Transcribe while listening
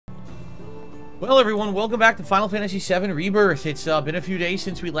Well, everyone, welcome back to Final Fantasy VII Rebirth. It's been a few days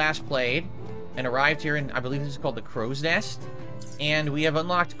since we last played and arrived here in, I believe this is called the Crow's Nest. And we have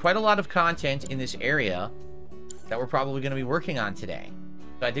unlocked quite a lot of content in this area that we're probably going to be working on today.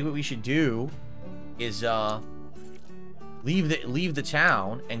 So I think what we should do is leave the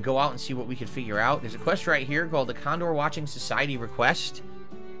town and go out and see what we can figure out. There's a quest right here called the Condor Watching Society Request.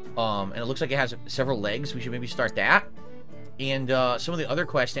 And it looks like it has several legs. We should maybe start that. And some of the other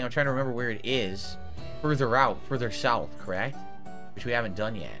questing, I'm trying to remember where it is. Further out, further south, correct? Which we haven't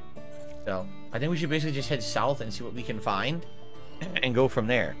done yet. So, I think we should basically just head south and see what we can find. And go from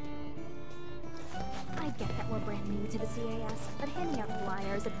there. I get that we're brand new to the CAS, but handing out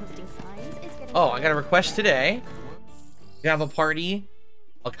flyers and posting signs is getting... Oh, I got a request today. We have a party,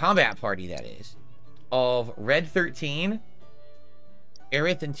 a combat party that is, of Red 13,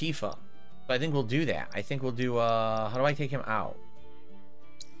 Aerith, and Tifa. So I think we'll do that. I think we'll do, how do I take him out?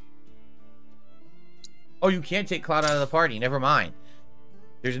 Oh, you can't take Cloud out of the party. Never mind.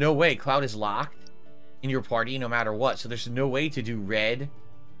 There's no way. Cloud is locked in your party no matter what. So there's no way to do Red.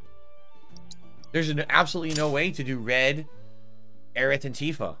 There's absolutely no way to do Red, Aerith, and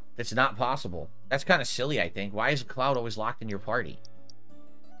Tifa. That's not possible. That's kind of silly, I think. Why is Cloud always locked in your party?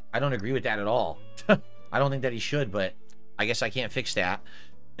 I don't agree with that at all. I don't think that he should, but I guess I can't fix that.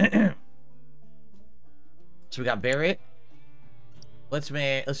 So we got Barret. Let's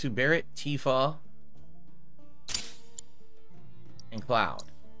do Barret, Tifa, and Cloud.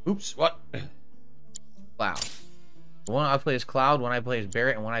 Oops, what? Cloud. The one I play as Cloud, one I play as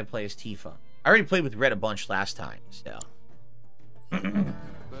Barret, and one I play as Tifa. I already played with Red a bunch last time, so.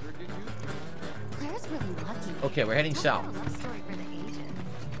 Okay, we're heading south.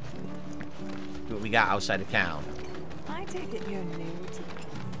 See what we got outside of town. I take it you're new to...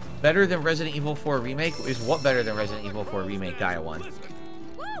 Better than Resident Evil 4 Remake? Is what better than Resident Evil 4 Remake, Gaia 1?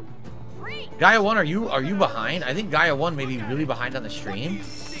 Gaia 1, are you behind? I think Gaia 1 may be really behind on the stream.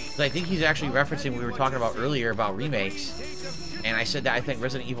 Because I think he's actually referencing what we were talking about earlier about remakes. And I said that I think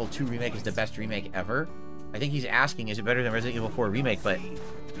Resident Evil 2 Remake is the best remake ever. I think he's asking, is it better than Resident Evil 4 Remake? But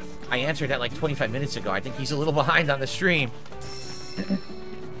I answered that like 25 minutes ago. I think he's a little behind on the stream.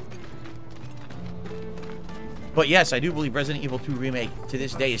 But yes, I do believe Resident Evil 2 Remake to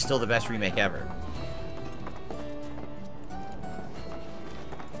this day is still the best remake ever.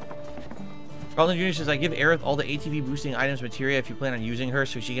 Carlton Jr. says, I give Aerith all the ATB boosting items materia if you plan on using her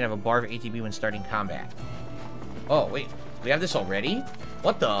so she can have a bar of ATB when starting combat. Oh, wait. We have this already?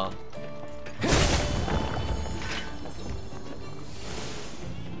 What the? I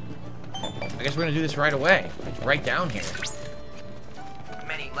guess we're gonna do this right away. It's right down here.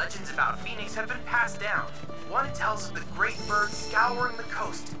 Many legends about Phoenix have been passed down. One tells of the great bird scouring the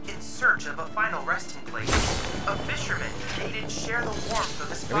coast in search of a final resting place. A fisherman needed share the warmth of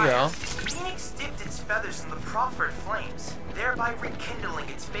his fire. Phoenix dipped its feathers in the proffered flames, thereby rekindling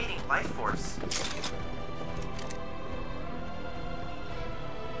its fading life force.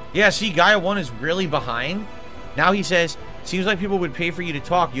 Yeah, see, Gaia 1 is really behind. Now he says, seems like people would pay for you to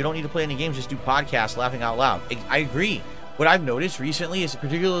talk. You don't need to play any games, just do podcasts, laughing out loud. I agree. What I've noticed recently is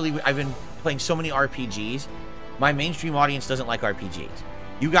particularly, I've been playing so many RPGs. My mainstream audience doesn't like RPGs.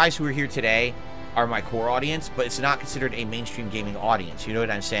 You guys who are here today are my core audience, but it's not considered a mainstream gaming audience. You know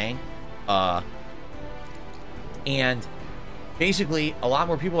what I'm saying? And basically, a lot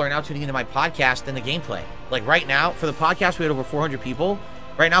more people are now tuning into my podcast than the gameplay. Like right now, for the podcast, we had over 400 people.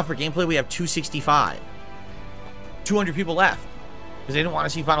 Right now, for gameplay, we have 265. 200 people left because they didn't want to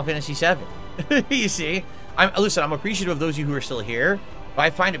see Final Fantasy VII. You see? Listen, I'm appreciative of those of you who are still here, but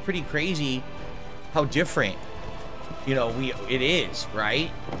I find it pretty crazy how different, you know, it is,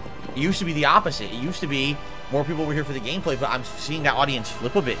 right? It used to be the opposite. It used to be more people were here for the gameplay, but I'm seeing that audience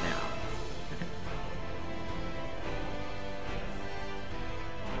flip a bit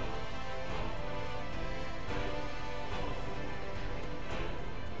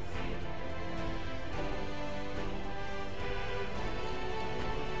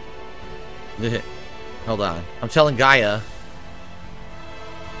now. Hold on. I'm telling Gaia.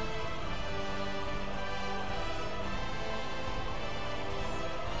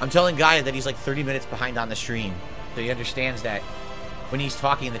 I'm telling Gaia that he's like 30 minutes behind on the stream. So he understands that when he's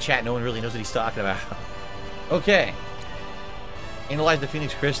talking in the chat, no one really knows what he's talking about. Okay. Analyze the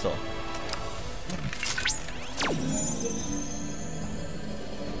Phoenix Crystal.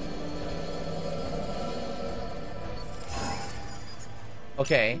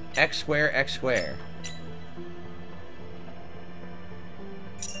 Okay, x square, x square.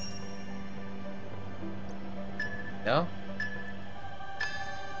 No?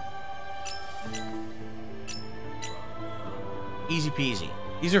 Easy peasy.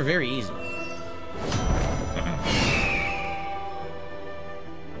 These are very easy.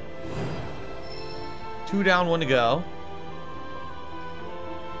 Two down, one to go.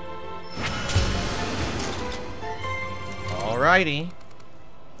 Alrighty.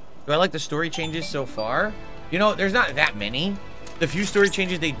 Do I like the story changes so far? You know, there's not that many. The few story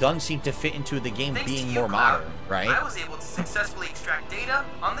changes they've done seem to fit into the game being more modern, right? I was able to successfully extract data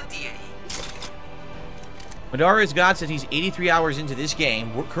on the deity. Madara's God says he's 83 hours into this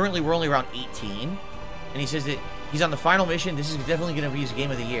game. Currently, we're only around 18. And he says that he's on the final mission. This is definitely going to be his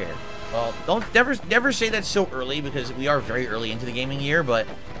game of the year. Well, never say that so early, because we are very early into the gaming year, but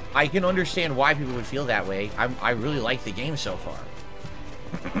I can understand why people would feel that way. I really like the game so far.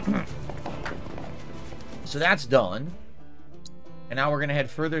 So that's done. And now we're going to head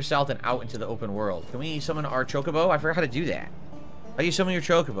further south and out into the open world. Can we summon our Chocobo? I forgot how to do that. How do you summon your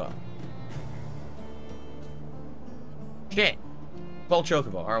Chocobo? Shit. 12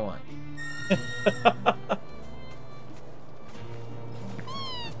 Chocobo, R1.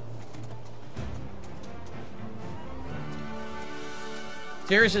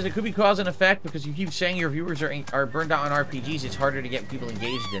 Sarah says it could be cause and effect because you keep saying your viewers are burned out on RPGs. It's harder to get people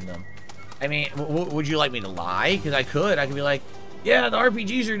engaged in them. I mean, would you like me to lie? Because I could be like, yeah, the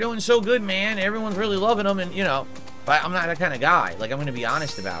RPGs are doing so good, man. Everyone's really loving them, and, you know, but I'm not that kind of guy. Like, I'm going to be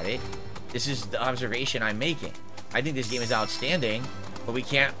honest about it. This is the observation I'm making. I think this game is outstanding, but we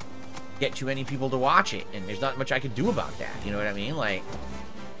can't get too many people to watch it, and there's not much I can do about that. You know what I mean? Like,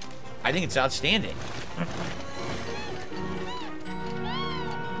 I think it's outstanding.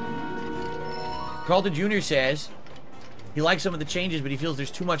 Carlton Jr. says he likes some of the changes, but he feels there's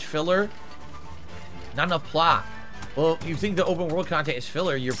too much filler, not enough plot. Well, you think the open world content is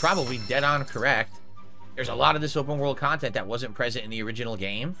filler, you're probably dead on correct. There's a lot of this open world content that wasn't present in the original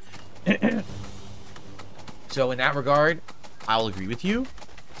game. So in that regard, I'll agree with you.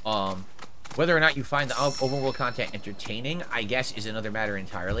 Whether or not you find the open world content entertaining, I guess, is another matter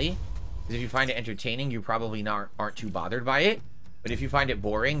entirely. Because if you find it entertaining, you probably aren't too bothered by it. But if you find it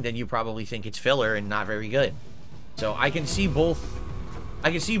boring, then you probably think it's filler and not very good. So I can see both. I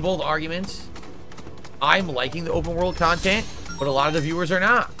can see both arguments. I'm liking the open world content, but a lot of the viewers are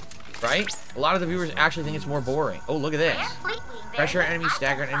not, right? A lot of the viewers actually think it's more boring. Oh, look at this. Pressure enemy,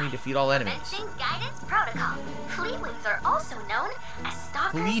 stagger an enemy, defeat all enemies. Guidance protocol. Fleet wings are also known as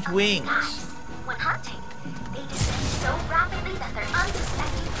stalkers. Fleet wings. When hunting, they descend so rapidly that their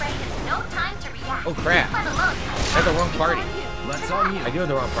unsuspecting prey has no time to react. Oh crap! That's the wrong party. That's on you. I do have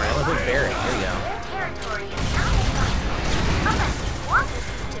the wrong party. I'm gonna put Barry. Here we go. Their territory is not advisable unless you want the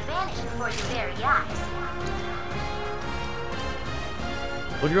thief to vanish before your very eyes.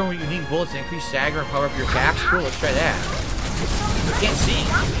 Look at your unique bullets and increase stagger and power up your attacks. Cool, let's try that. I can't see.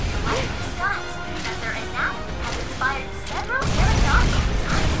 That their anatomy has inspired several paradoxical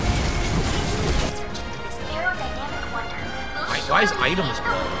designs. Research into this aerodynamic wonder will Why is items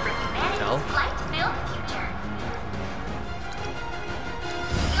glow? No. Light-filled future.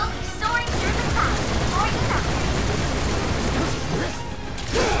 You'll be soaring through the clouds before you know it.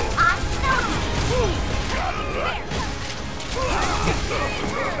 I know you.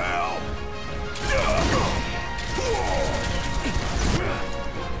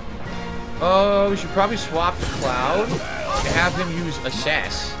 Oh, we should probably swap the Cloud to have him use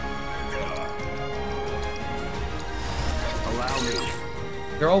Assess. Allow me.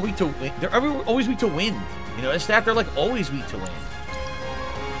 They're all weak to wind. They're always weak to wind. You know, that stat, they're like always weak to wind.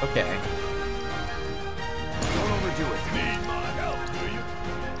 Okay. Don't overdo it. Need my help, do you?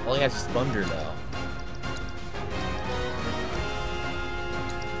 All he has is Thunder, though.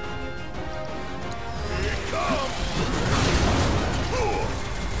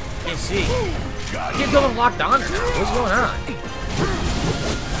 Can't see. I can't tell them locked on now. What's going on?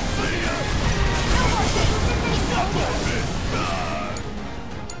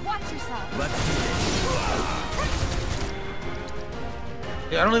 Watch yourself.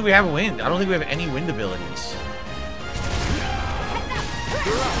 Yeah, I don't think we have a wind. I don't think we have any wind abilities.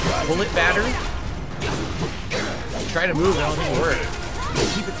 Bullet battery? Try to move, I don't think it'll work.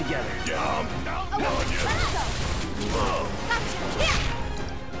 Keep it together.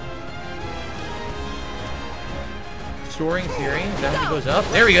 Soaring Fury, is that how he goes up?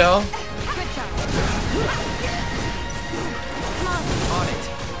 There we go. On it.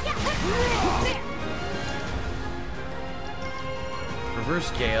 Reverse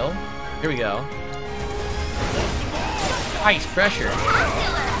scale. Here we go. Ice pressure.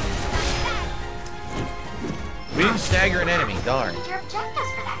 We didn't stagger an enemy, darn. Your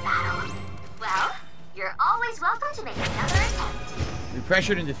objectives for that battle. Well, you're always welcome to make another attempt. We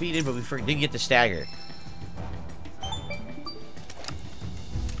pressured and defeated, but we didn't get the stagger.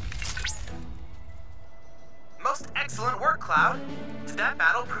 that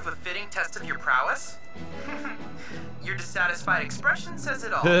battle prove a fitting test of your prowess? Your dissatisfied expression says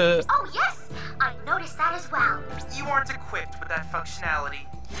it all. Oh yes, I noticed that as well. You aren't equipped with that functionality.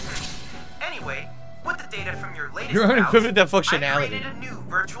 Anyway, with the data from your latest You aren't bouts, equipped with that I functionality. created a new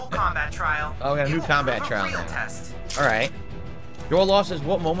virtual combat trial. Oh, we got a It new will combat prove a trial real now. test. Alright. Joel Law says,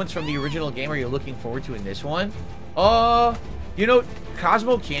 what moments from the original game are you looking forward to in this one? You know,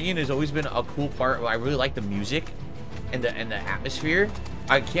 Cosmo Canyon has always been a cool part. I really like the music and the atmosphere.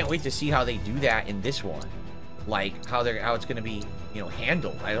 I can't wait to see how they do that in this one. Like how it's gonna be, you know,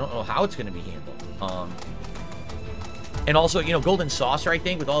 handled. I don't know how it's gonna be handled. And also, you know, Golden Saucer, I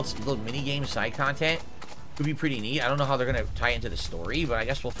think, with all its little mini game side content, could be pretty neat. I don't know how they're gonna tie into the story, but I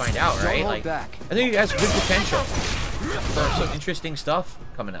guess we'll find out, right? Like, I think it has good potential for some interesting stuff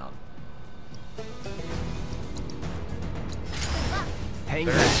coming out. Hang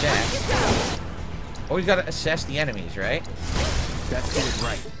Better back. assess. Always gotta assess the enemies, right? That's it,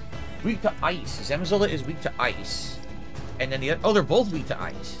 right. Weak to ice. Zemzilla is weak to ice. And then the other... Oh, they're both weak to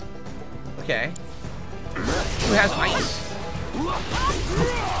ice. Okay. Who has ice?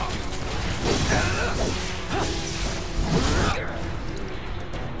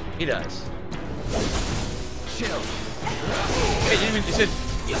 He does. Chill. Hey, he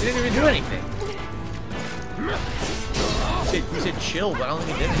didn't even do anything. He said chill, but I don't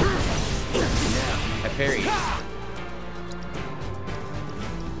think he did anything. I parried.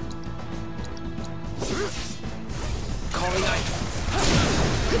 Calling ice.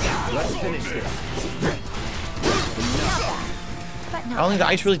 Let's finish this. I don't think the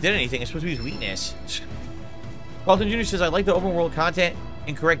ice really did anything. It's supposed to be his weakness. Carlton Jr. says, I like the open world content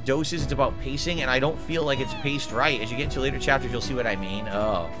in correct doses. It's about pacing, and I don't feel like it's paced right. As you get into later chapters, you'll see what I mean.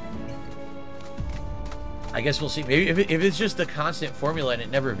 Oh. I guess we'll see. Maybe if it's just the constant formula and it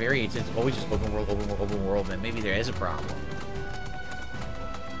never varies, it's always just open world, then maybe there is a problem.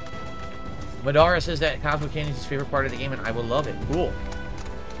 Madara says that Cosmo Canyon is his favorite part of the game, and I will love it. Cool.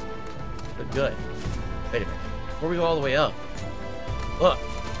 Good. Wait a minute. Before we go all the way up. Look.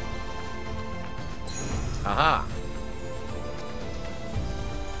 Aha.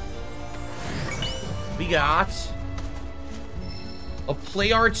 We got a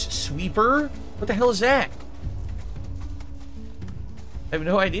Play Arts Sweeper. What the hell is that? I have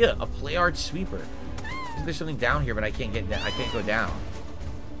no idea. A Play Arts Sweeper. There's something down here, but I can't get down. I can't go down.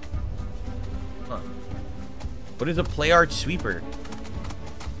 Huh. What is a Play Arts Sweeper?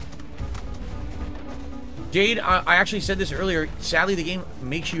 Jade, I actually said this earlier. Sadly, the game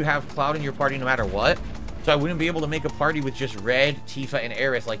makes you have Cloud in your party no matter what. So I wouldn't be able to make a party with just Red, Tifa, and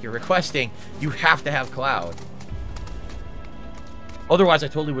Aerith like you're requesting. You have to have Cloud. Otherwise, I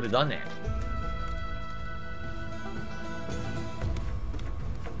totally would have done that.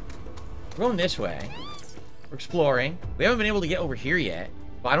 We're going this way. We're exploring. We haven't been able to get over here yet.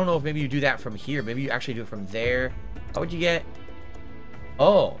 But I don't know if maybe you do that from here. Maybe you actually do it from there. How would you get...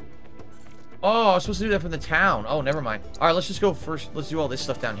 Oh. Oh, I was supposed to do that from the town. Oh, never mind. Alright, let's just go first. Let's do all this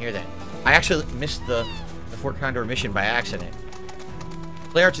stuff down here then. I actually missed the Fort Condor mission by accident.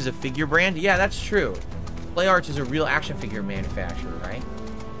 Play Arts is a figure brand? Yeah, that's true. Play Arts is a real action figure manufacturer, right?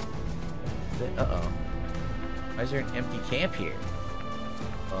 Uh-oh. Why is there an empty camp here?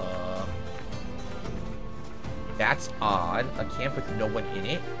 That's odd. A camp with no one in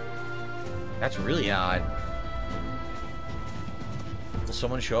it? That's really odd. Will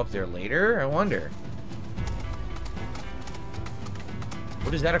someone show up there later? I wonder.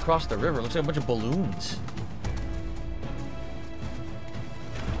 What is that across the river? Looks like a bunch of balloons.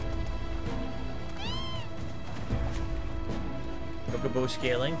 Chocobo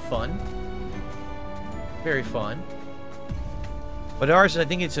scaling. Fun. Very fun. Madara says, I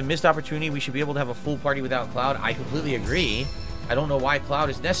think it's a missed opportunity. We should be able to have a full party without Cloud. I completely agree. I don't know why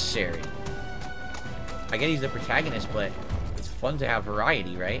Cloud is necessary. I get he's the protagonist, but it's fun to have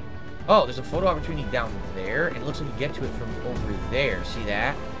variety, right? Oh, there's a photo opportunity down there, and it looks like you get to it from over there. See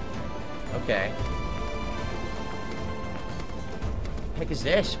that? Okay. What the heck is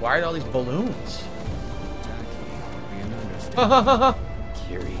this? Why are there all these balloons?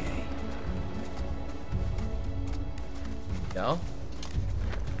 Kyrie. No?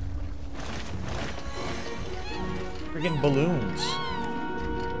 Friggin' balloons.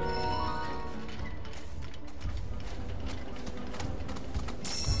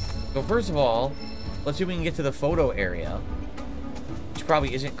 So first of all, let's see if we can get to the photo area. Which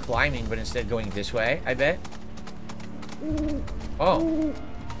probably isn't climbing, but instead going this way, I bet. Oh.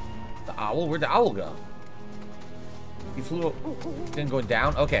 The owl? Where'd the owl go? He flew... Didn't go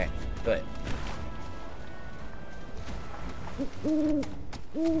down? Okay, good.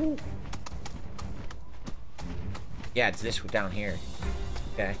 Yeah, it's this down here.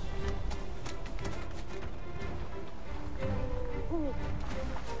 Okay.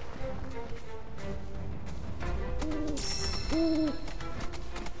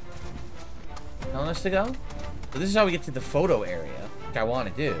 Telling us to go? So this is how we get to the photo area, which I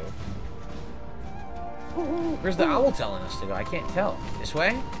want to do. Where's the owl telling us to go? I can't tell. This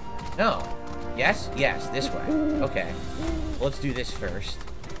way? No. Yes? Yes, this way. Okay. Well, let's do this first.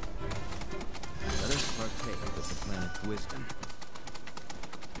 Let us partake of the planet's wisdom.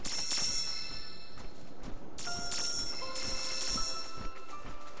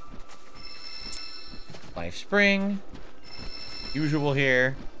 Life Spring. Usual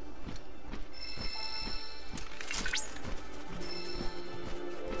here.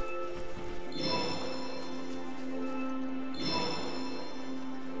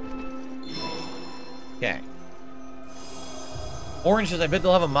 Okay. Orange says, I bet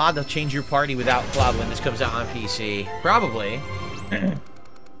they'll have a mod to change your party without Cloud when this comes out on PC. Probably.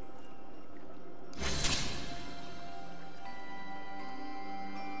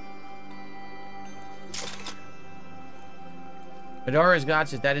 Madara's got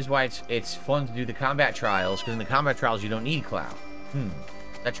says that is why it's fun to do the combat trials, because in the combat trials you don't need Cloud.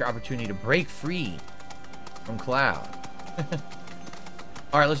 That's your opportunity to break free from Cloud.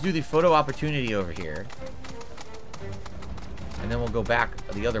 Alright, let's do the photo opportunity over here. And then we'll go back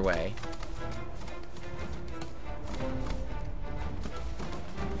the other way.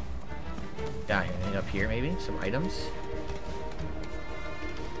 Down here, anything up here maybe? Some items?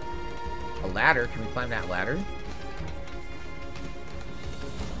 A ladder, can we climb that ladder?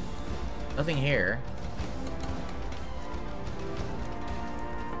 Nothing here.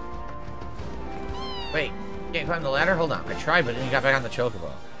 Wait, can't climb the ladder? Hold on, I tried, but then you got back on the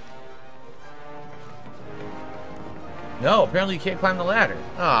chocobo. No, apparently you can't climb the ladder.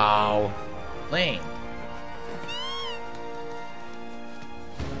 Oh, lame.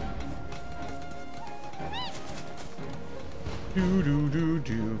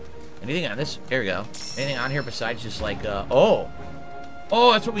 Do. Anything on this? There we go. Anything on here besides just like, oh,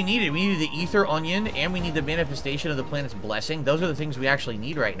 that's what we needed. We needed the Ether Onion, and we need the Manifestation of the Planet's Blessing. Those are the things we actually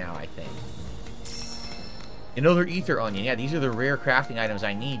need right now, I think. Another Ether Onion. Yeah, these are the rare crafting items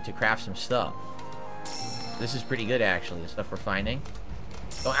I need to craft some stuff. This is pretty good, actually, the stuff we're finding.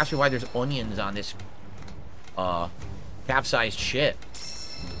 Don't ask me why there's onions on this, capsized ship.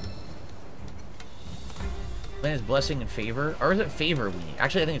 Planet's Blessing and Favor? Or is it Favor we need?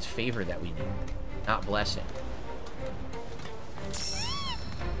 Actually, I think it's Favor that we need, not Blessing.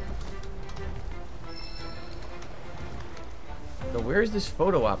 So where is this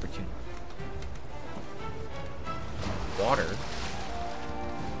photo opportunity? Water.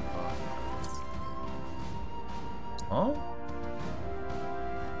 Oh?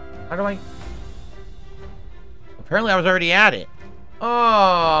 How do I... Apparently I was already at it.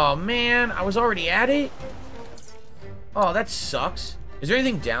 Oh, man. I was already at it? Oh, that sucks. Is there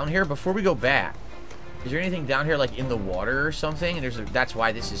anything down here before we go back? Is there anything down here, like, in the water or something? And that's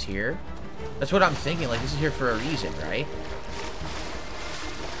why this is here? That's what I'm thinking. Like, this is here for a reason, right?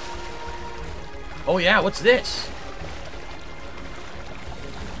 Oh, yeah. What's this?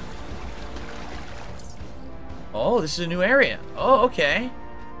 Oh, this is a new area. Oh, okay.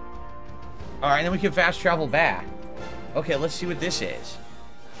 Alright, then we can fast travel back. Okay, let's see what this is.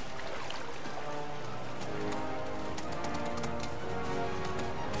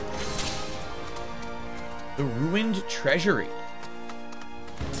 The Ruined Treasury.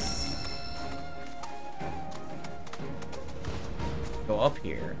 Go up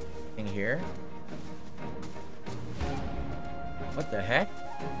here. In here. What the heck?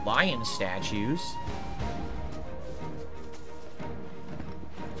 Lion statues.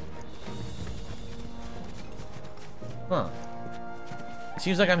 Huh. It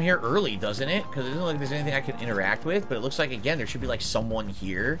seems like I'm here early, doesn't it? Because it doesn't look like there's anything I can interact with, but it looks like, again, there should be, like, someone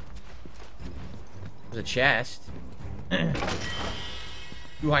here. There's a chest. 2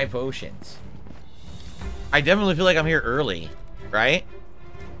 high potions. I definitely feel like I'm here early, right?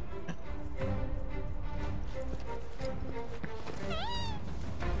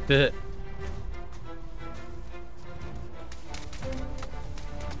 Yeah,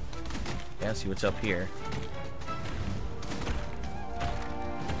 let's see what's up here.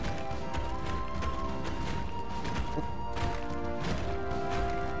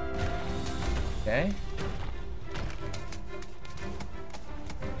 Okay.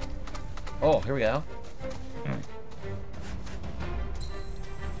 Oh, here we go.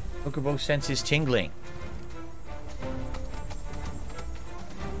 Chocobo senses tingling.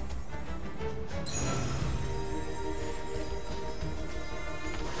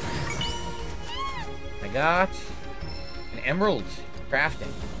 I got emerald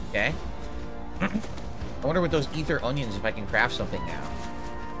crafting. Okay. I wonder with those ether onions if I can craft something now.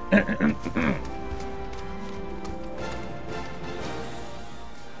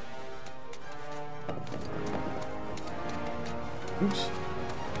 Oops.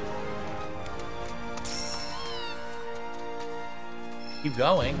 Keep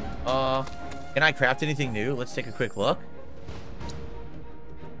going. Can I craft anything new? Let's take a quick look.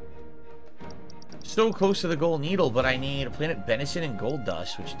 So close to the gold needle, but I need a planet venison and gold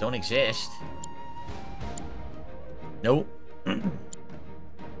dust, which don't exist. Nope.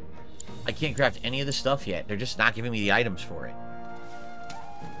 I can't craft any of the stuff yet. They're just not giving me the items for it.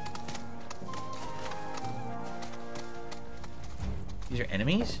 These are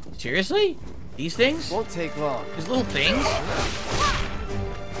enemies? Seriously? These things? Won't take long. These little things?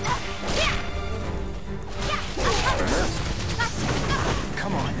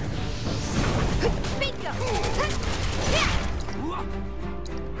 Come on.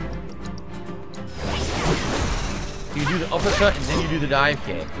 You do the uppercut and then you do the dive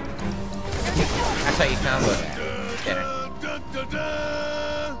kick. That's how you combo that. Get it.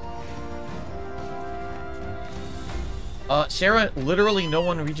 Sarah, literally no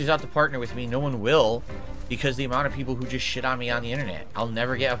one reaches out to partner with me. No one will, because the amount of people who just shit on me on the internet. I'll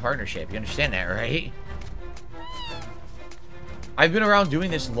never get a partnership. You understand that, right? I've been around doing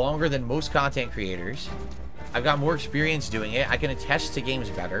this longer than most content creators. I've got more experience doing it. I can attest to games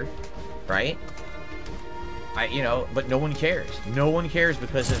better, right? You know, but no one cares. No one cares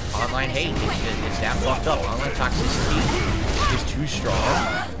because of online hate. It's that fucked up. Online toxicity is too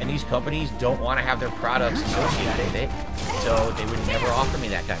strong, and these companies don't want to have their products associated with it, so they would never offer me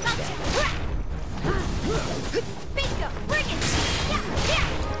that kind of stuff.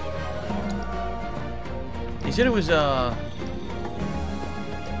 They said it was,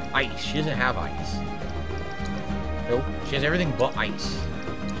 ice. She doesn't have ice. Nope. She has everything but ice.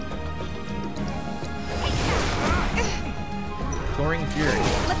 Soaring Fury.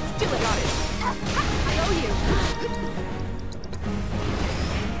 Let's do it. Got it. I owe you.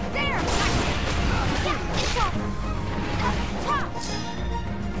 There.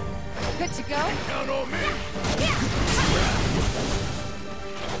 Good to go. Count on me.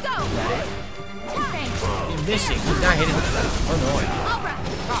 Go. Thanks. He's missing. He's not hitting. Oh no. All right.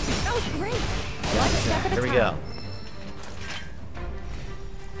 Copy. That was great. One step at a time. Here we go.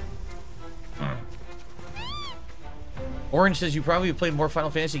 Orange says you probably played more Final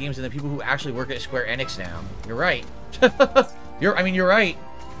Fantasy games than the people who actually work at Square Enix now. You're right. You're right.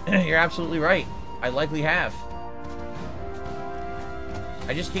 You're absolutely right. I likely have.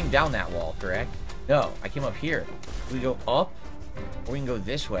 I just came down that wall, correct? No, I came up here. We go up, or we can go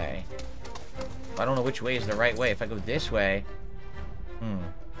this way. I don't know which way is the right way. If I go this way,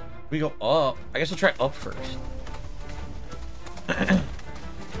 we go up. I guess I'll try up first.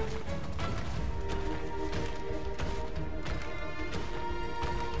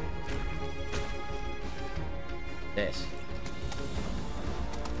 This.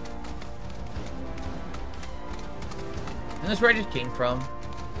 And that's where I just came from.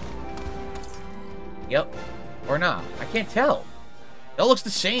 Yep. Or not. I can't tell. It all looks the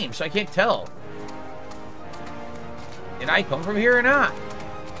same, so I can't tell. Did I come from here or not?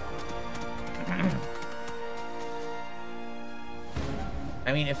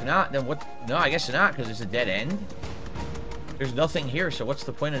 I mean, if not, then what? No, I guess not, because it's a dead end. There's nothing here, so what's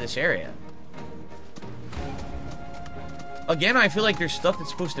the point of this area? Again, I feel like there's stuff that's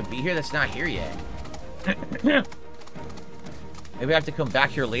supposed to be here that's not here yet. Maybe I have to come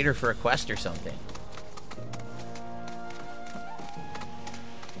back here later for a quest or something.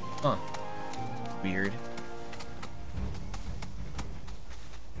 Huh. Weird.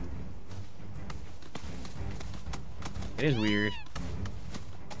 It is weird.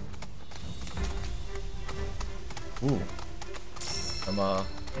 Ooh. Some,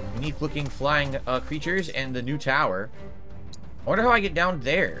 unique looking flying, creatures and the new tower. I wonder how I get down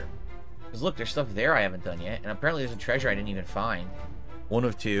there. Because look, there's stuff there I haven't done yet. And apparently there's a treasure I didn't even find. One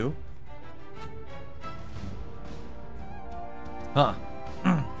of two. Huh.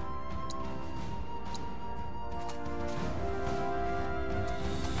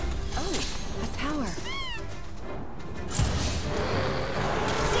 Oh, a tower.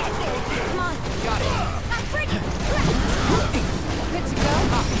 Come on. Got it. Good to go.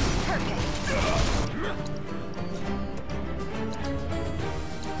 Perfect.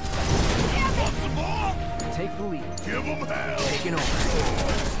 Take the lead. Give them hell. Taking over.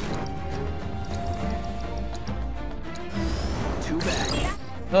 Too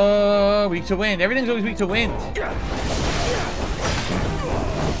bad. Weak to wind. Everything's always weak to wind.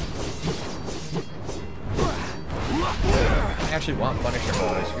 actually want Punisher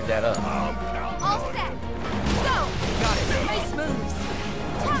mode. I screwed that up. All set. Go. Got it. Nice moves.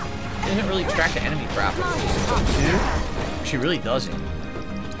 She doesn't really track the enemy properly. She really doesn't.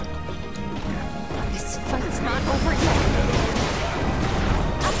 This fight's not over yet.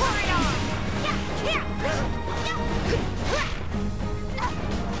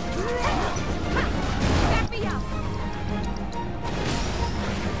 Back me up.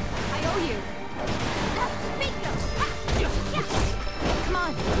 I owe you. Come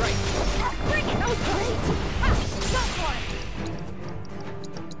on. Right. Bring it. That was great. Go for it.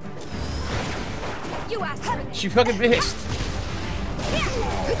 You asked for this. She fucking missed.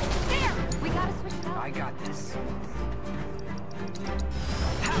 There. We gotta switch it up. I got this.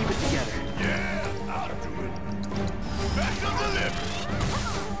 Keep it together. Yeah, I'll do it. Back up the lift.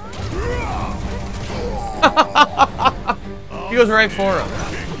 He goes right for him.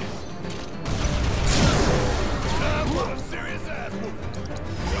 What a serious ass whooping.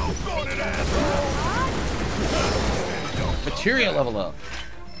 Don't go to that. Materia level up.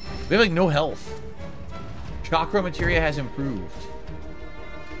 We have like no health. Chakra materia has improved.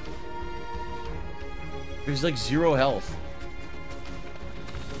 There's like 0 health.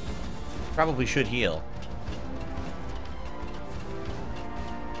 Probably should heal.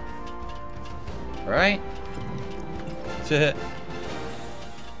 Alright. That's it.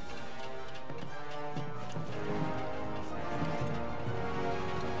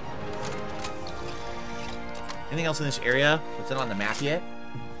 Anything else in this area that's not on the map yet?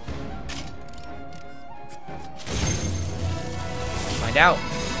 Find out.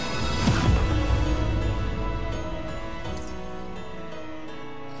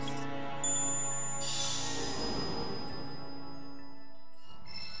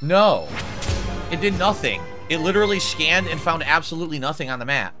 No. It did nothing. It literally scanned and found absolutely nothing on the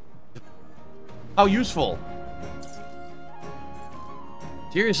map. How useful.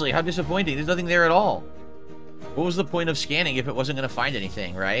 Seriously, how disappointing. There's nothing there at all. What was the point of scanning if it wasn't going to find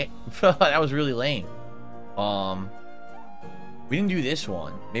anything, right? That was really lame. We didn't do this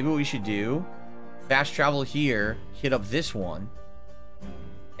one. Maybe what we should do, fast travel here, hit up this one,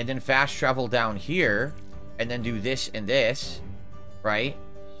 and then fast travel down here, and then do this and this, right?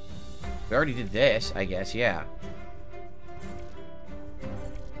 We already did this, I guess, yeah.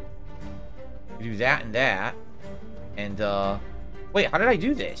 We do that and that, and, wait, how did I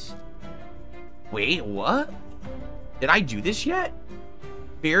do this? Wait, what? Did I do this yet?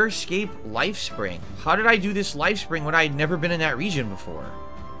 Bear Escape Life Spring. How did I do this Life Spring when I had never been in that region before?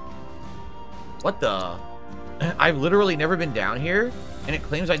 What the? I've literally never been down here, and it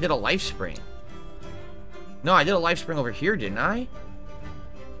claims I did a Life Spring. No, I did a Life Spring over here, didn't I?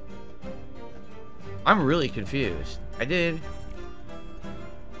 I'm really confused. I did...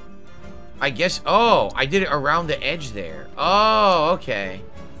 I guess... Oh, I did it around the edge there. Oh, okay.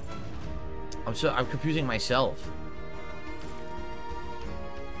 I'm confusing myself.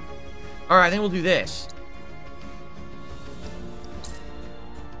 Alright, I think we'll do this.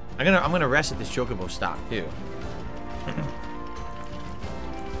 I'm gonna rest at this Chocobo stop too.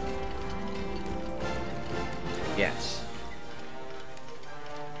 Yes.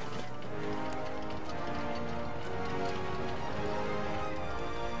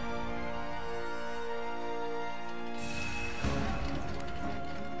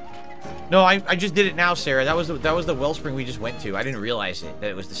 No, I just did it now, Sarah. That was the wellspring we just went to. I didn't realize that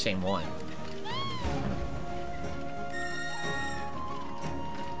it was the same one.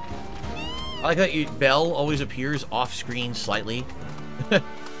 I like that Belle always appears off screen slightly.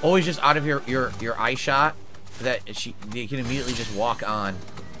 Always just out of your eye shot, so that they can immediately just walk on.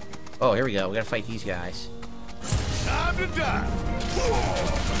 Oh, here we go. We gotta fight these guys. Time to die.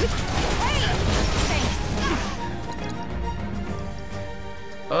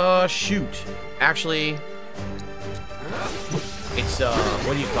 Shoot. Actually, it's,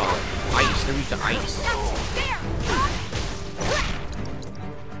 what do you call it? Ice. They're weak to ice.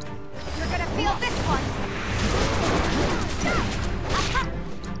 You're gonna feel this one.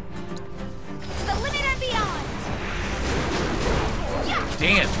 To the limit and beyond.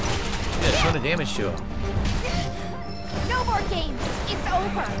 Damn. Did a ton of damage to him. No more games. It's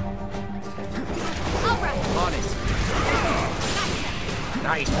over. All right. On it.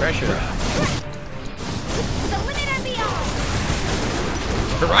 Nice pressure. To the limit and beyond.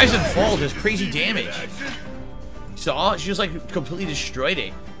 Horizon Fall does crazy damage. Saw? She just like completely destroyed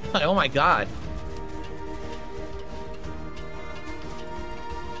it. Like, oh my god.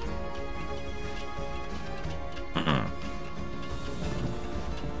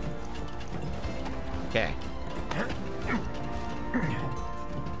 Okay.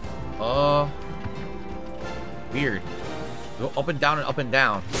 Weird. Go up and down and up and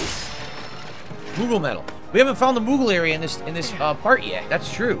down. Moogle medal. We haven't found the Moogle area in this part yet.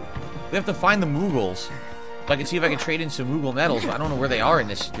 That's true. We have to find the Moogles. So I can see if I can trade in some Moogle medals, but I don't know where they are in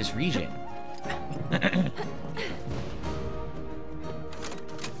this region.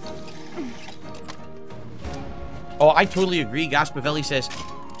 Oh, I totally agree. Gaspavelli says,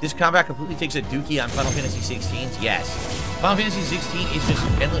 this combat completely takes a dookie on Final Fantasy 16's. Yes. Final Fantasy 16 is just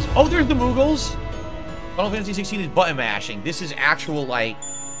endless. Oh, there's the Moogles. Final Fantasy 16 is button mashing. This is actual, like,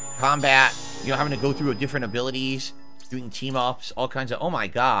 combat. You know, having to go through different abilities, doing team-ups, all kinds of... Oh, my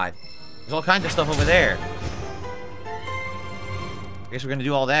God. There's all kinds of stuff over there. I guess we're going to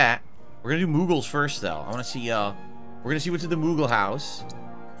do all that. We're going to do Moogles first, though. I want to see, we're going to see what's at the Moogle house.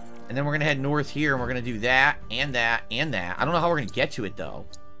 And then we're going to head north here, and we're going to do that, and that, and that. I don't know how we're going to get to it, though.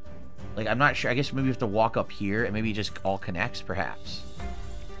 Like, I'm not sure. I guess maybe we have to walk up here, and maybe it just all connects, perhaps.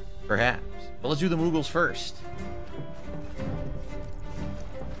 Perhaps. But let's do the Moogles first.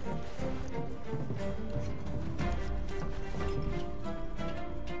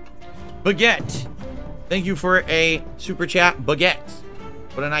 Baguette. Thank you for a super chat, Baguette.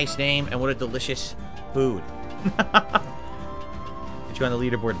 What a nice name, and what a delicious food. Get you on the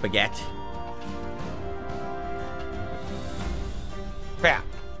leaderboard, Baguette. Crap.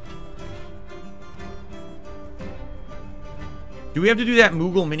 Do we have to do that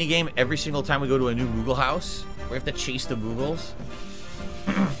Moogle minigame every single time we go to a new Moogle house? We have to chase the Moogles?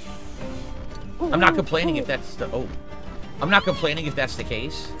 I'm not complaining if that's the... Oh. I'm not complaining if that's the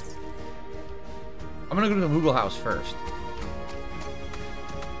case. I'm gonna go to the Moogle house first.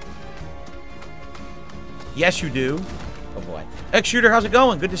 Yes, you do. Oh, boy. X-Shooter, how's it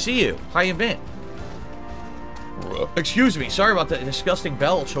going? Good to see you. How you been? Excuse me. Sorry about the disgusting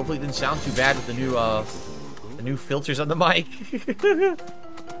belch. Hopefully it didn't sound too bad with the new filters on the mic.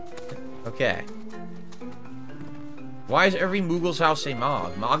 Okay. Why does every Moogle's house say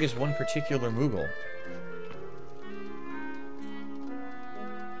Mog? Mog is one particular Moogle.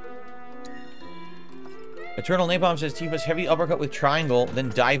 Eternal Napalm says Tifa's heavy uppercut with triangle, then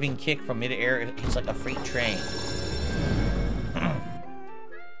diving kick from mid-air. It's like a freight train.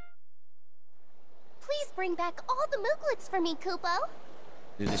 Please bring back all the Mooglets for me, Kupo.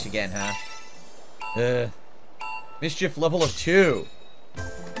 Do this again, huh? Mischief level of 2.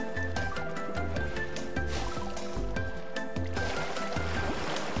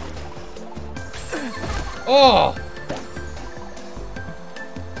 Oh!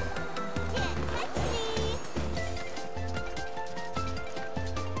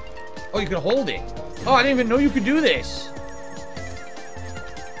 Oh, you can hold it. Oh, I didn't even know you could do this.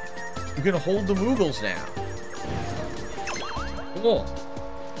 You can hold the Moogles now. Cool.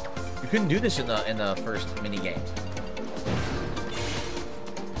 You couldn't do this in the first minigame.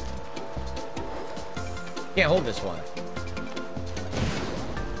 Can't hold this one.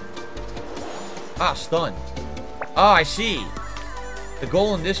 Ah, stun. Ah, I see. The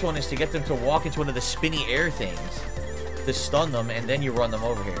goal in this one is to get them to walk into one of the spinny air things. To stun them, and then you run them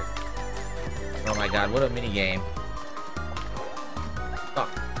over here. Oh my god, what a mini game. Oh.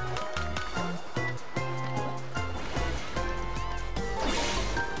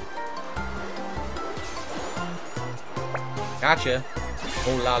 Gotcha.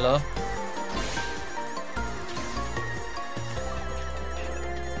 Oh la la.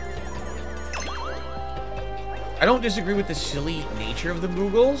 I don't disagree with the silly nature of the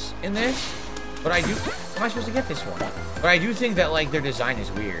Moogles in this, but I do... How am I supposed to get this one? But I do think that, like, their design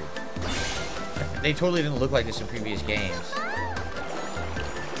is weird. They totally didn't look like this in previous games.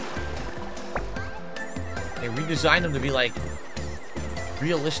 They redesigned them to be, like,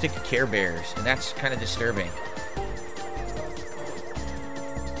 realistic Care Bears, and that's kind of disturbing.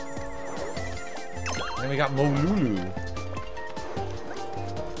 And then we got Molulu.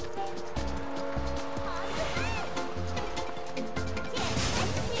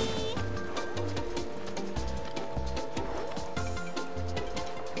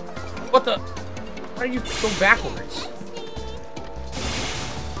 What the? How do you go backwards?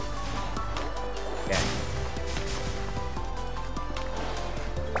 Okay.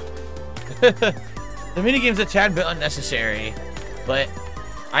 The minigame's a tad bit unnecessary, but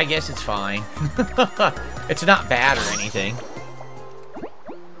I guess it's fine. It's not bad or anything.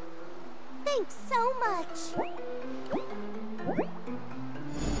 Thanks so much.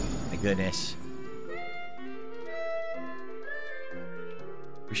 My goodness.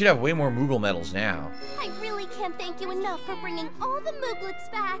 We should have way more Moogle medals now. I really can't thank you enough for bringing all the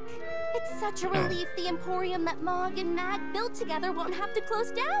Mooglets back. It's such a relief the Emporium that Mog and Mag built together won't have to close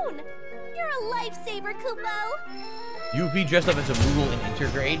down. You're a lifesaver, Kupo. UP dressed up as a Moogle in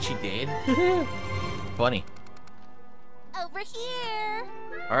intergrade. She did. Funny. Over here.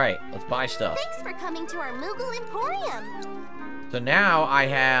 Alright, let's buy stuff. Thanks for coming to our Moogle Emporium. So now I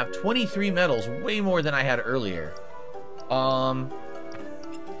have 23 medals, way more than I had earlier. Whoa,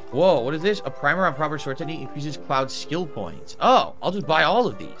 what is this? A primer on proper sword technique increases Cloud's skill points. Oh, I'll just buy all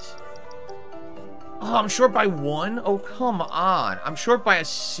of these. Oh, I'm short by one? Oh, come on. I'm short by a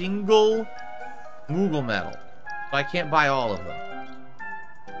single Moogle medal. So I can't buy all of them.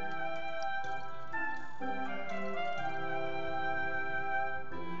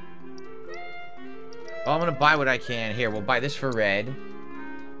 Oh, I'm gonna buy what I can. Here, we'll buy this for red.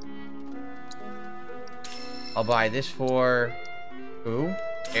 I'll buy this for... who?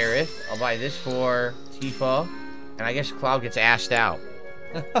 Aerith. I'll buy this for Tifa. And I guess Cloud gets assed out.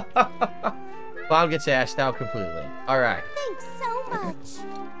 Cloud gets assed out completely. Alright. Thanks so much.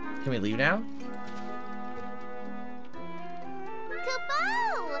 Can we leave now?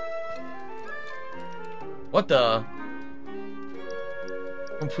 Kaboom! What the?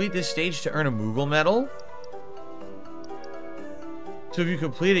 Complete this stage to earn a Moogle medal? So if you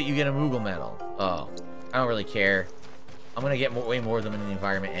complete it, you get a Moogle medal. Oh. I don't really care. I'm gonna get way more of them in the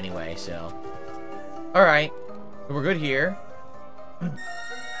environment anyway, so... Alright. So we're good here.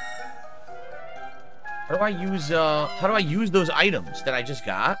 How do I use those items that I just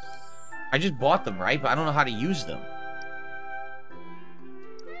got? I just bought them, right? But I don't know how to use them.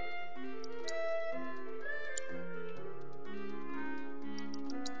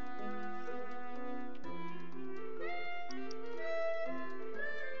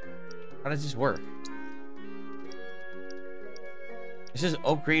 How does this work? This is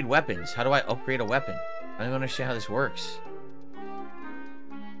upgrade weapons. How do I upgrade a weapon? I don't understand how this works.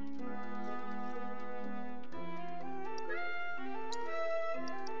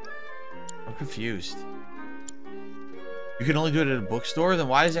 I'm confused. You can only do it at a bookstore? Then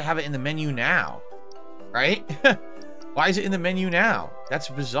why does it have it in the menu now? Right? Why is it in the menu now? That's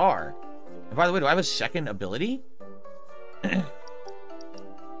bizarre. And by the way, do I have a second ability?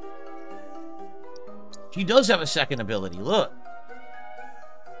 She does have a second ability, look.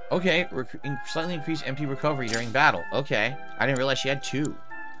 Okay, slightly increase MP recovery during battle. Okay, I didn't realize she had two.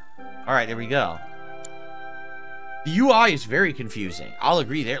 Alright, there we go. The UI is very confusing. I'll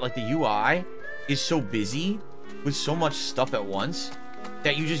agree there. Like, the UI is so busy with so much stuff at once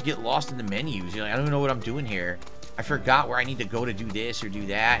that you just get lost in the menus. You're like, I don't even know what I'm doing here. I forgot where I need to go to do this or do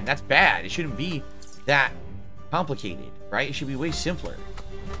that. And that's bad. It shouldn't be that complicated, right? It should be way simpler.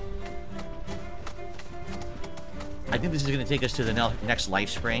 I think this is going to take us to the next life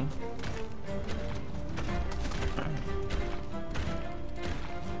spring.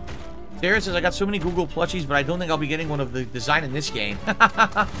 Sarah says, I got so many Google plushies, but I don't think I'll be getting one of the design in this game.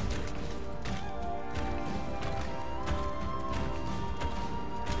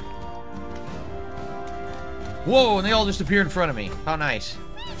 Whoa, and they all just appear in front of me. How nice.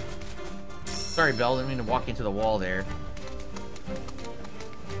 Sorry, Belle, didn't mean to walk into the wall there.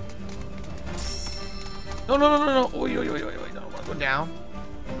 No, no, no, no, no. Wait, wait, wait, wait, wait. I don't want to go down.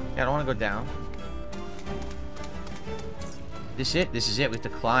 Yeah, I don't want to go down. This is it? This is it. We have to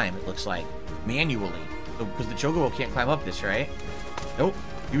climb, it looks like. Manually. So, because the Chocobo can't climb up this, right? Nope.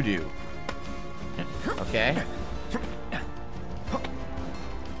 You do. Okay.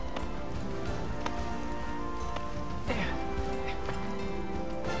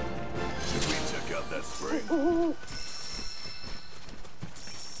 Should we check out that spring?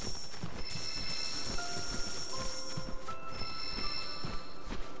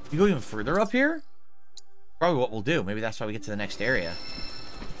 You go even further up here? Probably what we'll do. Maybe that's why we get to the next area.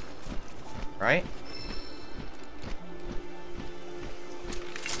 Right?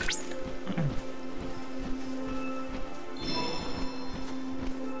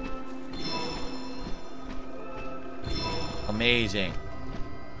 Amazing.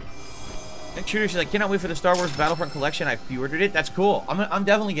 Nick Shooter says, I cannot wait for the Star Wars Battlefront collection. I pre-ordered it. That's cool. I'm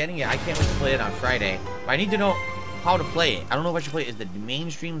definitely getting it. I can't wait to play it on Friday. But I need to know how to play it. I don't know if I should play it as the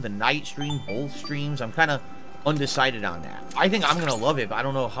main stream, the night stream, both streams. I'm kind of undecided on that. I think I'm gonna love it, but I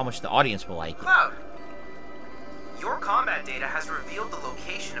don't know how much the audience will like it. Cloud, your combat data has revealed the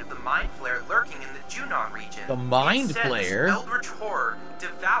location of the Mind Flayer lurking in the Junon region. The Mind Instead, Flayer? this eldritch horror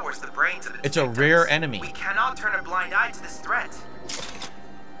devours the brains of its It's a victims. rare enemy. We cannot turn a blind eye to this threat.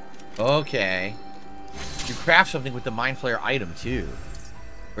 Okay. You craft something with the Mind Flayer item, too.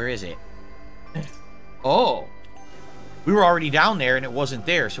 Where is it? Oh. We were already down there, and it wasn't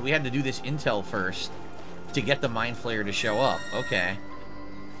there, so we had to do this intel first to get the Mind Flayer to show up. Okay.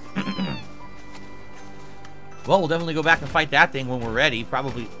 Well, we'll definitely go back and fight that thing when we're ready.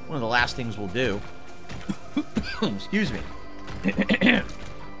 Probably one of the last things we'll do. Excuse me.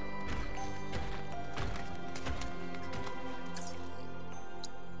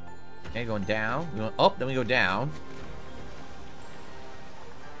 Okay, going down. We go up, then we go down.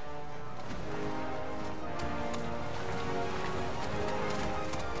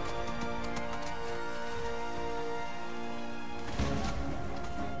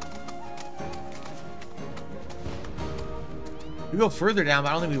 We go further down, but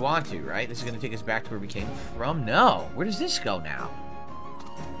I don't think we want to, right? This is going to take us back to where we came from. No. Where does this go now?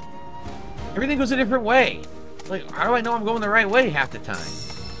 Everything goes a different way. Like, how do I know I'm going the right way half the time?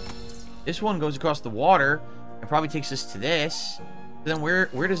 This one goes across the water and probably takes us to this. Then where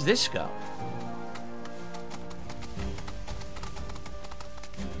does this go?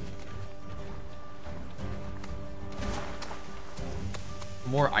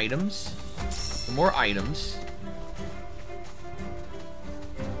 More items. More items.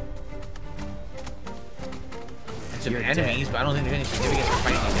 And some enemies, but I don't think there's any significance for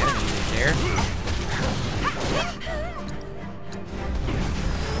fighting these enemies, is there?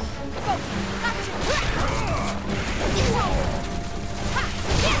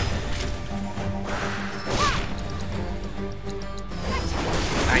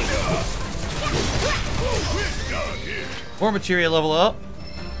 Nice. More materia level up.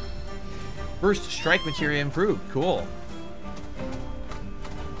 First strike materia improved. Cool.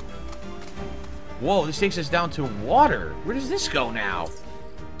 Whoa, this takes us down to water. Where does this go now?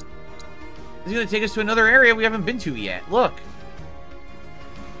 This is going to take us to another area we haven't been to yet. Look.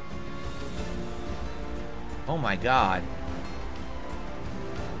 Oh my god.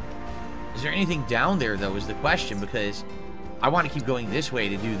 Is there anything down there, though, is the question, because I want to keep going this way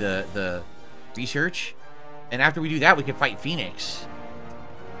to do the research. And after we do that, we can fight Phoenix.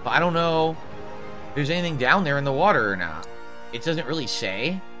 But I don't know if there's anything down there in the water or not. It doesn't really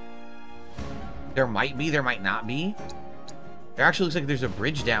say. There might be, there might not be. There actually looks like there's a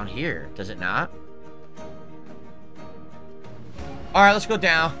bridge down here, does it not? Alright, let's go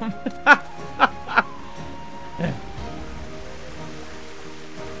down.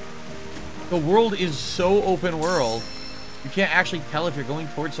 The world is so open world, you can't actually tell if you're going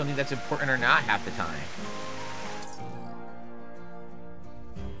towards something that's important or not half the time.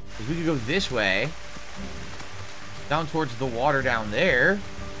 If we could go this way, down towards the water down there,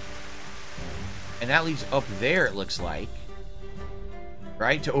 and that leads up there, it looks like.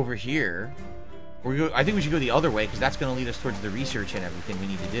 Right? To over here. I think we should go the other way, because that's going to lead us towards the research and everything we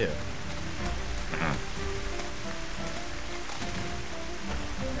need to do.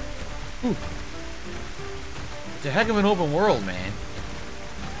 Whew. It's a heck of an open world, man.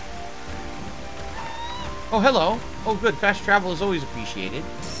 Oh, hello. Oh, good. Fast travel is always appreciated.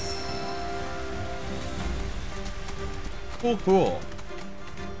 Cool, cool.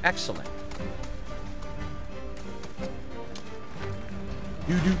 Excellent.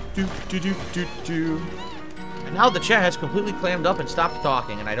 And now the chat has completely clammed up and stopped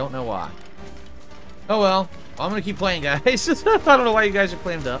talking, and I don't know why. Oh well. I'm gonna keep playing, guys. I don't know why you guys are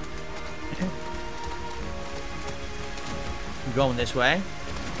clammed up. I'm going this way.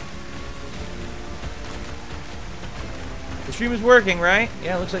 The stream is working, right?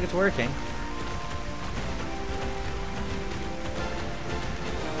 Yeah, it looks like it's working.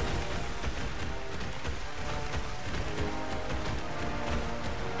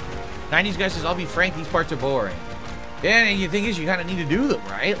 '90s guy says, I'll be frank, these parts are boring. Yeah, and the thing is, you kind of need to do them,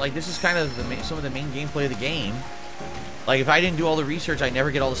 right? Like, this is kind of some of the main gameplay of the game. Like, if I didn't do all the research, I'd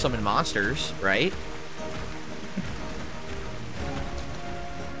never get all the summon monsters, right?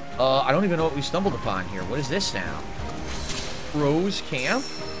 I don't even know what we stumbled upon here. What is this now? Rose Camp?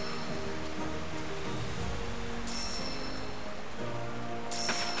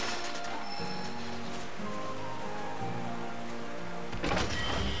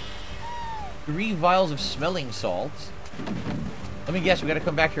 Three vials of smelling salts. Let me guess, we gotta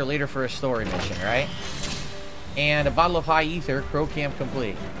come back here later for a story mission, right? And a bottle of high ether, Crow Camp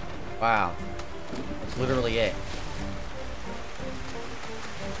complete. Wow. That's literally it.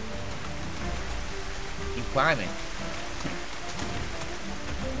 Keep climbing.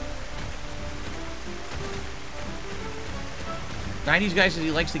 '90s guy says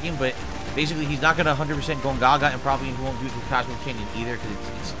he likes the game, but basically he's not gonna 100% go gaga, and probably he won't do it to Cosmic Canyon either, because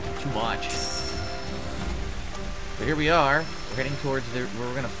it's too much. But here we are. We're heading towards where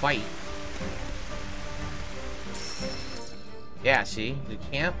we're gonna fight. Yeah, see? The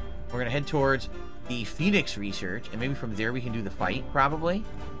camp. We're gonna head towards the Phoenix research, and maybe from there we can do the fight, probably.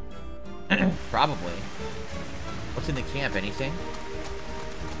 Probably. What's in the camp? Anything?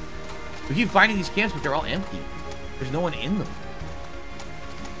 We keep finding these camps, but they're all empty. There's no one in them.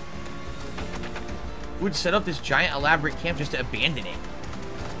 Who would set up this giant elaborate camp just to abandon it?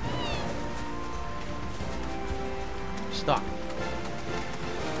 Stuck.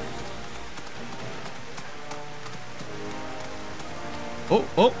 Oh,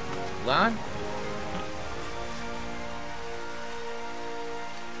 hold on.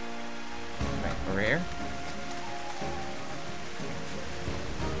 Right, over here.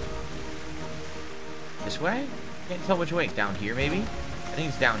 This way? Can't tell which way. Down here, maybe? I think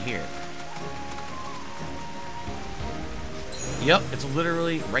it's down here. Yep, it's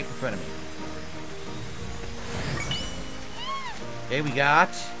literally right in front of me. Okay, we got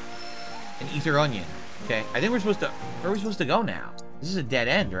an ether onion. Okay, I think we're supposed to... Where are we supposed to go now? This is a dead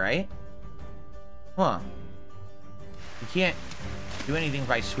end, right? Huh. You can't do anything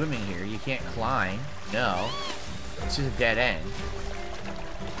by swimming here. You can't climb. No. This is a dead end.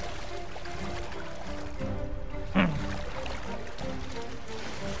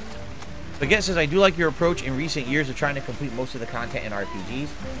 But Get says, I do like your approach in recent years of trying to complete most of the content in RPGs.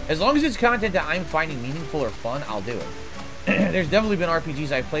 As long as it's content that I'm finding meaningful or fun, I'll do it. There's definitely been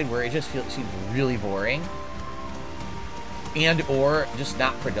RPGs I've played where it just seems really boring. And or just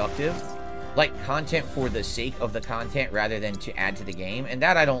not productive. Like content for the sake of the content rather than to add to the game. And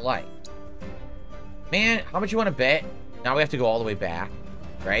that I don't like. Man, how much you want to bet? Now we have to go all the way back.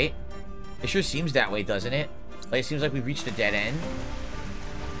 Right? It sure seems that way, doesn't it? Like, it seems like we've reached a dead end.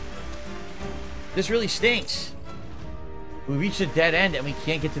 This really stinks. We reached a dead end and we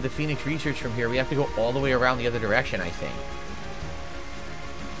can't get to the Phoenix Research from here. We have to go all the way around the other direction, I think.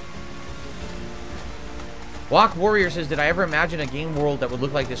 Walk Warrior says, did I ever imagine a game world that would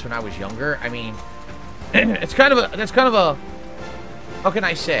look like this when I was younger? I mean, that's kind of a, how can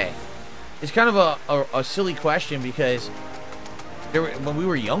I say? It's kind of a silly question because when we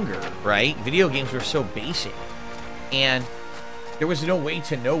were younger, right? Video games were so basic. And there was no way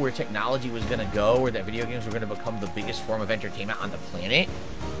to know where technology was going to go or that video games were going to become the biggest form of entertainment on the planet.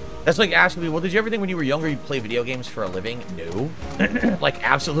 That's like asking me, well, did you ever think when you were younger you'd play video games for a living? No. Like,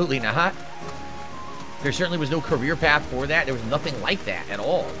 absolutely not. There certainly was no career path for that. There was nothing like that at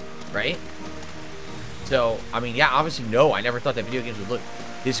all, right? So, I mean, yeah, obviously, no. I never thought that video games would look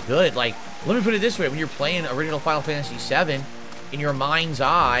this good. Like, let me put it this way. When you're playing original Final Fantasy VII, in your mind's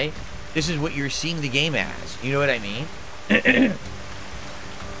eye, this is what you're seeing the game as. You know what I mean?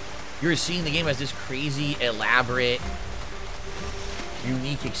 You're seeing the game as this crazy, elaborate,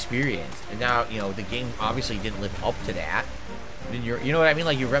 unique experience. And now, you know, the game obviously didn't live up to that. Then you know what I mean?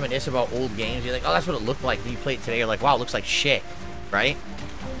 Like, you reminisce about old games. You're like, oh, that's what it looked like. When you play it today, you're like, wow, it looks like shit. Right?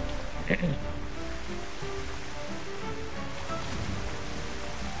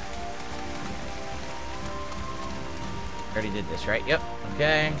 Already did this, right? Yep.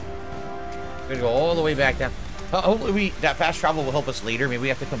 Okay. We're gonna go all the way back down. Hopefully that fast travel will help us later. Maybe we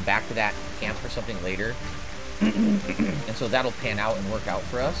have to come back to that camp for something later. And so that'll pan out and work out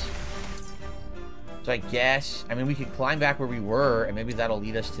for us. So I guess, I mean, we could climb back where we were, and maybe that'll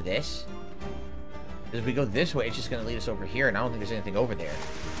lead us to this. Because if we go this way, it's just going to lead us over here, and I don't think there's anything over there.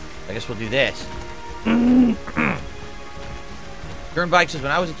 I guess we'll do this. Turnbike says,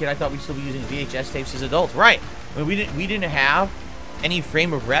 when I was a kid, I thought we'd still be using VHS tapes as adults. Right. I mean, we didn't have any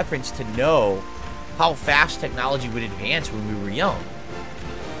frame of reference to know how fast technology would advance when we were young.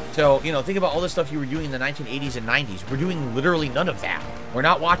 So, you know, think about all the stuff you were doing in the 1980s and 90s. We're doing literally none of that. We're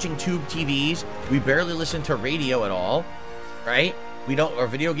not watching tube TVs. We barely listen to radio at all, right? Our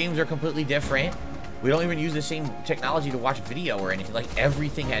video games are completely different. We don't even use the same technology to watch video or anything. Like,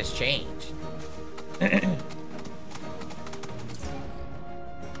 everything has changed.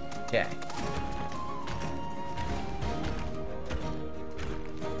 Okay.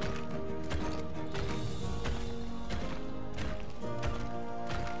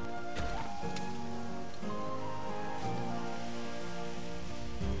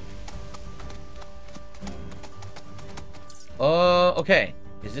 Okay.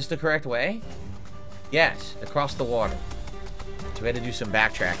 Is this the correct way? Yes, across the water. So we had to do some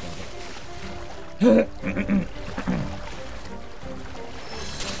backtracking here.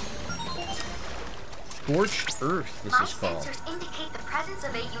 Scorched Earth, this is called. My sensors indicate the presence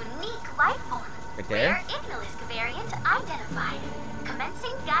of a unique life form. Right there? Rare igneous variant identified.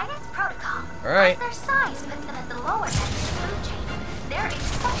 Commencing guidance protocol. Alright. As their size puts them at the lower end of the food chain, they're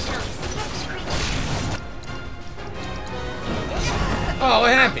exceptionally skittish creatures. Oh,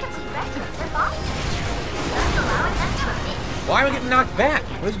 what happened? Why am I getting knocked back?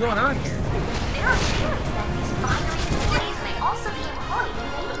 What is going on here? There are theories that these finery displays may also be employed in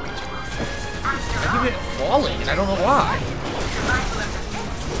healing rituals. After I all, keep it falling, and I don't know why. survival of the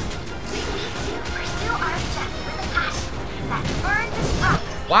fittest. We need to pursue our objective with a passion that burns as bright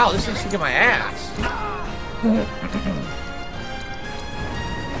as the Wow, this thing's kicking my ass.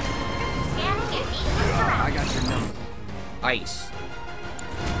 scanning your immediate surroundings. I got your number. Ice.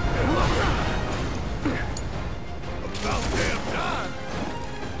 About damn time.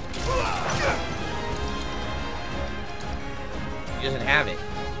 He doesn't have it.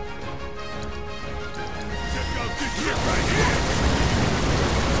 Check out this shit right here.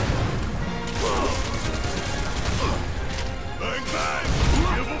 Bang, bang.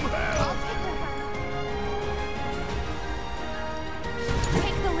 Give 'em hell.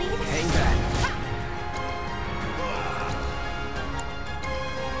 Take the lead. Hang back.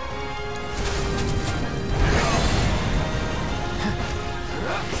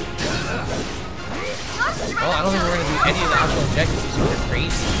 Well, I don't think we're going to do any of the actual objectives. These are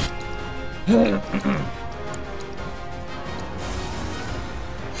crazy.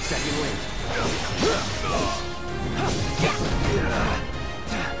 Second wing.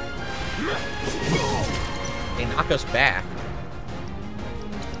 They knock us back.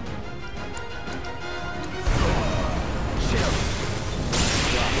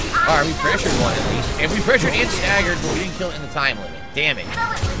 Alright, we pressured one at least. And we pressured and staggered, but we didn't kill it in the time limit. Damn it.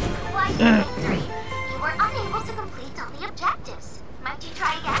 Though it was quite a victory, you were unable to complete all the objectives. Might you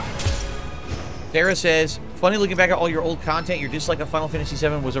try again? Sarah says, funny looking back at all your old content, your dislike of Final Fantasy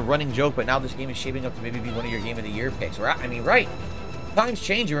VII was a running joke, but now this game is shaping up to maybe be one of your Game of the Year picks. Right? I mean, right. Times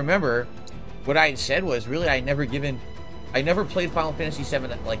change. You remember, what I had said was, really, I never played Final Fantasy VII,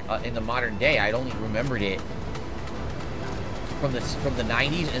 like, in the modern day. I'd only remembered it from the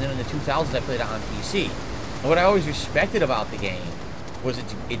 90s, and then in the 2000s, I played it on PC. And what I always respected about the game was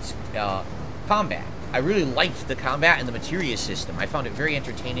its combat. I really liked the combat and the materia system. I found it very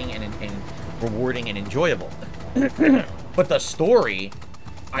entertaining and rewarding and enjoyable. But the story,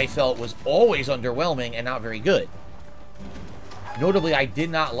 I felt, was always underwhelming and not very good. Notably, I did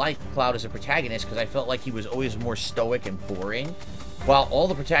not like Cloud as a protagonist because I felt like he was always more stoic and boring. While all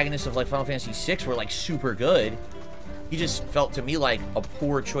the protagonists of like Final Fantasy VI were like super good, he just felt to me like a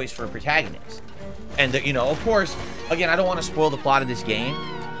poor choice for a protagonist. And, you know, of course, again, I don't want to spoil the plot of this game,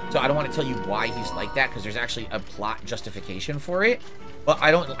 so I don't want to tell you why he's like that, because there's actually a plot justification for it. But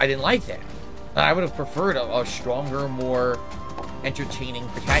I didn't like that. I would have preferred a stronger, more entertaining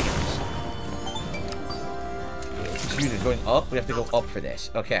protagonist. Excuse me, going up? We have to go up for this.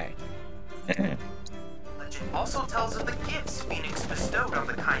 Okay. Legend also tells of the gifts Phoenix bestowed on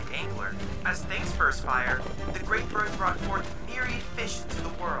the kind angler. As thanks for his fire, the great bird brought forth myriad fish into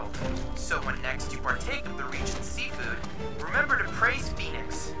the world. So when next you partake of the region's seafood, remember to praise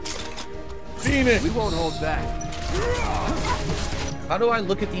Phoenix. Phoenix! We won't hold back. How do I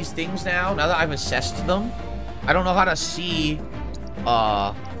look at these things now that I've assessed them? I don't know how to see,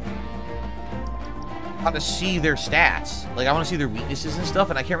 their stats. Like, I want to see their weaknesses and stuff,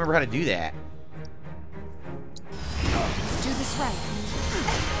 and I can't remember how to do that. Do this right.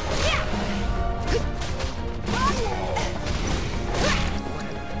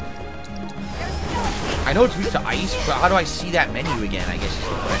 I know it's weak to ice, but how do I see that menu again, I guess is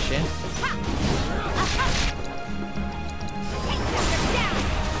the question.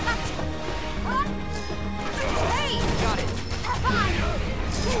 Got it.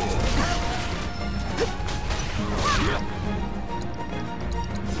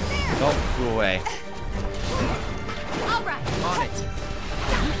 Nope, flew away. All right. On it.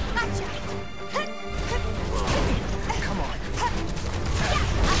 Gotcha. Come on.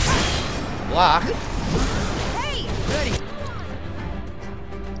 Block. Hey. Ready.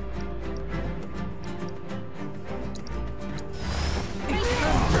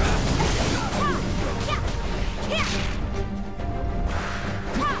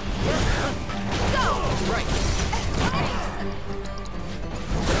 Right.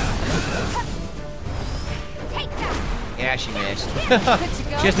 Take that. Yeah, she missed. Good to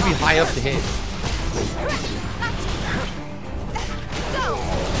go. She has to be high up to hit.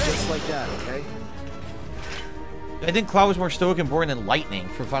 Just like that, okay? I think Cloud was more stoic and boring than Lightning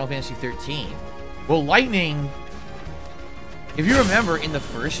from Final Fantasy XIII. Well, Lightning, if you remember, in the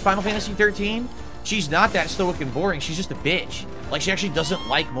first Final Fantasy XIII, she's not that stoic and boring. She's just a bitch. Like, she actually doesn't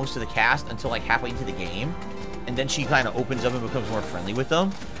like most of the cast until, like, halfway into the game. And then she kind of opens up and becomes more friendly with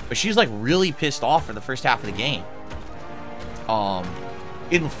them. But she's, like, really pissed off for the first half of the game.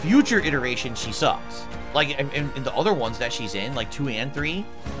 In future iterations, she sucks. Like, in the other ones that she's in, like 2 and 3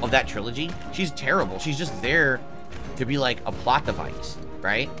 of that trilogy, she's terrible. She's just there to be, like, a plot device,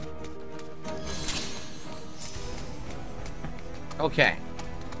 right? Okay.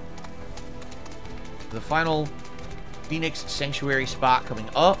 The final Phoenix Sanctuary spot coming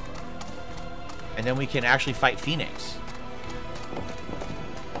up. And then we can actually fight Phoenix.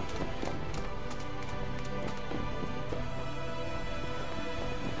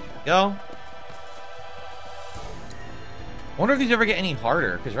 Go. I wonder if these ever get any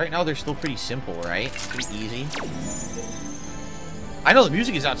harder, because right now they're still pretty simple, right? Pretty easy. I know the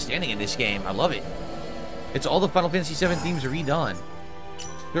music is outstanding in this game. I love it. It's all the Final Fantasy VII themes redone.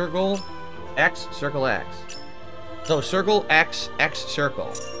 Circle, X, circle X. So circle, X, X,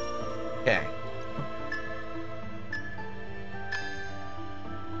 circle. Okay.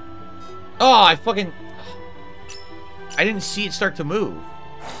 Oh, I didn't see it start to move.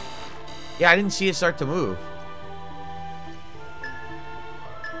 Yeah, I didn't see it start to move.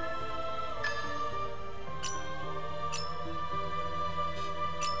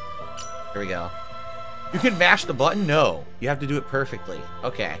 Here we go. You can mash the button? No. You have to do it perfectly.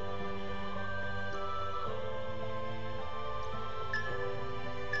 Okay.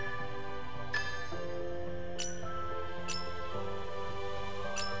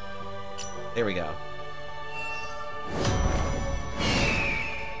 There we go.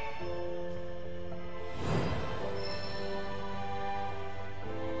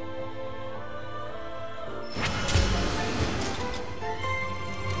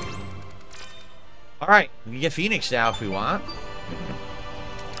 Alright, we can get Phoenix now if we want.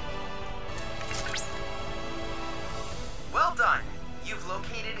 Well done! You've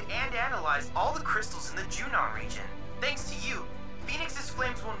located and analyzed all the crystals in the Junon region. Thanks to you, Phoenix's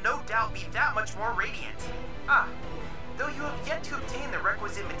flames will no doubt be that much more radiant. Ah, though you have yet to obtain the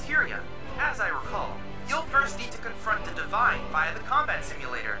requisite materia, as I recall, you'll first need to confront the Divine via the combat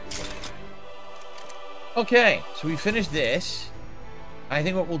simulator. Okay, so we finished this. I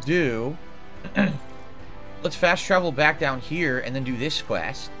think what we'll do... Let's fast travel back down here and then do this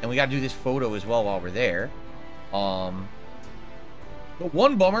quest. And we gotta do this photo as well while we're there. The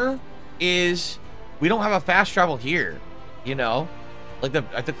one bummer is we don't have a fast travel here. You know? Like,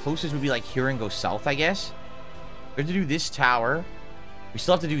 the closest would be, like, here and go south, I guess. We have to do this tower. We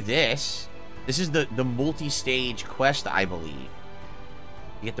still have to do this. This is the multi-stage quest, I believe.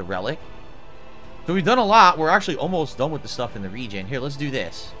 You get the relic. So we've done a lot. We're actually almost done with the stuff in the region. Here, let's do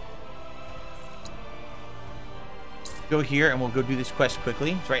this. Go here, and we'll go do this quest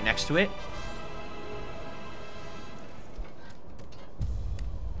quickly. It's right next to it.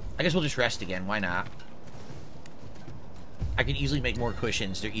 I guess we'll just rest again. Why not? I can easily make more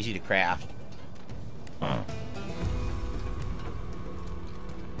cushions. They're easy to craft.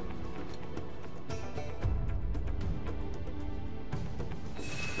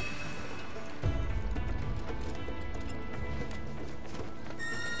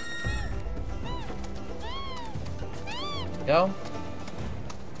 Go.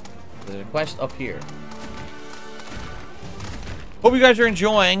 There's a quest up here. Hope you guys are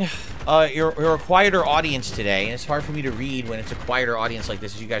enjoying. You're a quieter audience today, and it's hard for me to read when it's a quieter audience like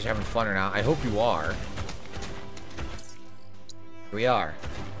this, if you guys are having fun or not. I hope you are. Here we are.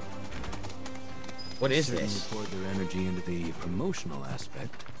 What is this? Pour their energy into the promotional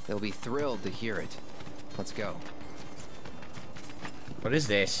aspect. They'll be thrilled to hear it. Let's go. What is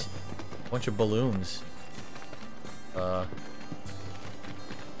this? A bunch of balloons.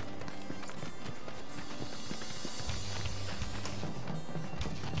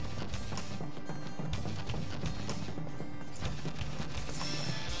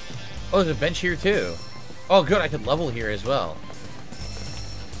 Oh, there's a bench here too. Oh, good. I could level here as well.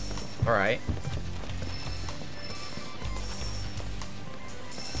 All right.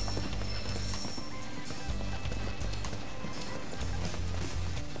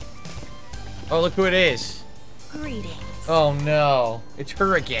 Oh, look who it is. Greetings. Oh no, it's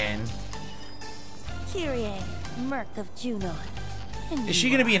her again. Kyrie, Merc of Junon. Is she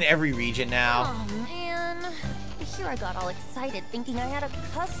gonna be in every region now? Oh man. Here I got all excited thinking I had a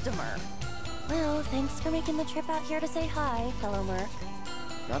customer. Well, thanks for making the trip out here to say hi, fellow Merc.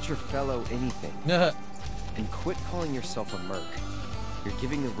 Not your fellow anything. And quit calling yourself a Merc. You're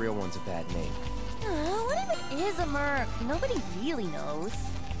giving the real ones a bad name. What if it is a Merc? Nobody really knows.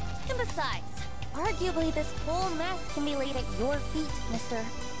 And besides, arguably this whole mess can be laid at your feet, mister.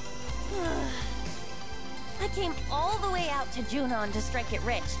 I came all the way out to Junon to strike it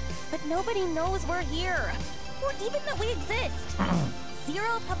rich, but nobody knows we're here. Or even that we exist.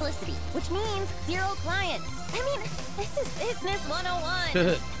 Zero publicity, which means zero clients. I mean, this is business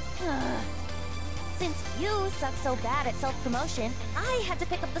 101. Since you suck so bad at self-promotion, I had to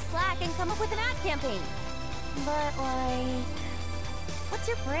pick up the slack and come up with an ad campaign. But, like... what's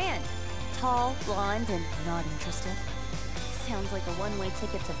your brand? Tall, blonde, and not interested? Sounds like a one-way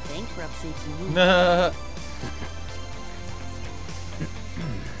ticket to bankruptcy to me.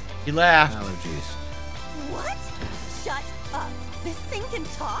 He laughed. Allergies. What? Shut up. This thing can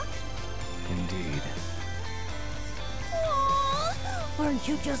talk? Indeed. Aww, aren't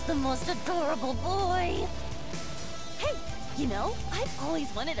you just the most adorable boy? Hey, you know, I've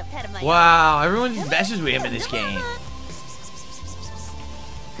always wanted a pet of my own. Wow, everyone just messes with him in this game.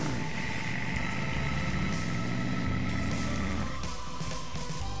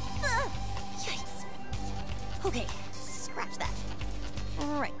 Okay, scratch that.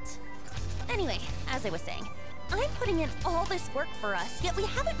 Right. Anyway, as I was saying, I'm putting in all this work for us, yet we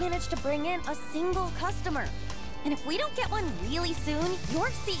haven't managed to bring in a single customer. And if we don't get one really soon, your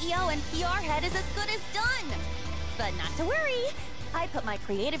CEO and PR head is as good as done. But not to worry. I put my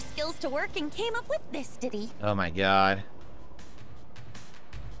creative skills to work and came up with this ditty. Oh my god.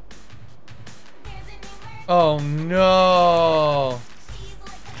 Oh no.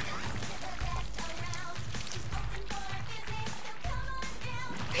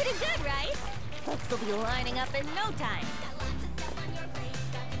 Pretty good, right? Folks will be lining up in no time.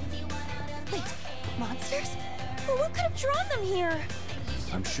 Wait, monsters? Well, what could have drawn them here?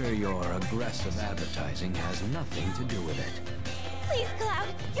 I'm sure your aggressive advertising has nothing to do with it. Please, Cloud,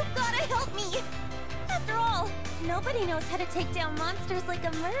 you've gotta help me! After all, nobody knows how to take down monsters like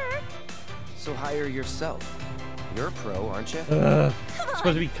a merc. So hire yourself. You're a pro, aren't you? Come on,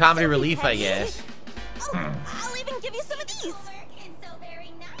 Supposed to be comedy don't be relief, I petty. guess. Oh, I'll even give you some of these.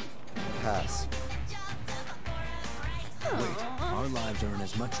 Pass. Wait, our lives are in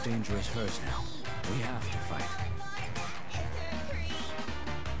as much danger as hers now. We have to fight.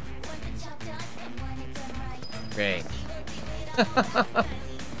 Great.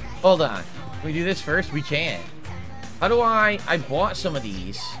 Hold on. Can we do this first? We can. How do I bought some of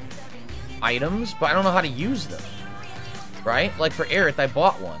these items, but I don't know how to use them. Right? Like for Aerith, I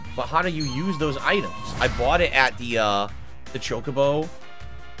bought one. But how do you use those items? I bought it at the Chocobo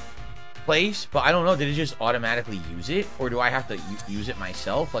place, but I don't know. Did it just automatically use it? Or do I have to use it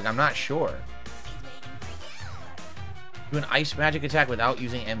myself? Like, I'm not sure. Do an ice magic attack without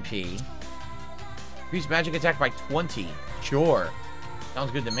using MP. Increase magic attack by 20. Sure.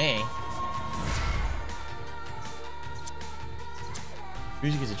 Sounds good to me.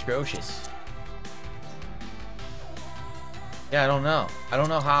 Music is atrocious. Yeah, I don't know. I don't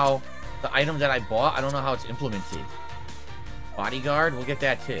know how the item that I bought, I don't know how it's implemented. Bodyguard, we'll get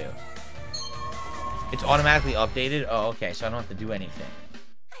that too. It's automatically updated? Oh, okay, so I don't have to do anything.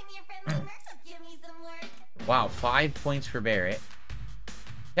 Wow, 5 points for Barret.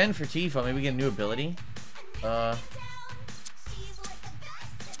 10 for Tifa. Maybe we get a new ability.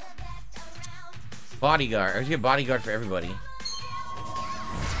 Bodyguard. I just get Bodyguard for everybody.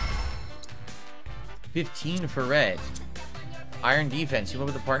 15 for Red. Iron Defense. Team up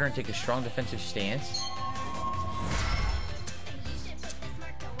with a partner and take a strong defensive stance.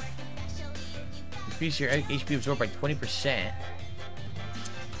 Increase your HP absorbed by 20%.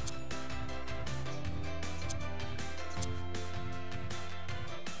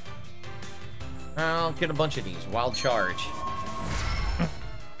 I'll get a bunch of these. Wild Charge.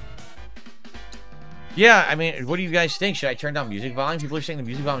 Yeah, I mean, what do you guys think? Should I turn down music volume? People are saying the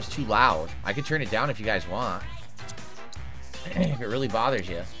music volume is too loud. I could turn it down if you guys want. If it really bothers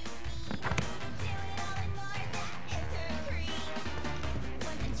you.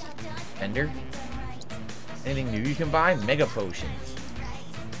 Ender? Anything new you can buy? Mega Potions.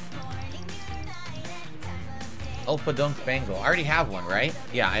 Alpha Dunk Bangle. I already have one, right?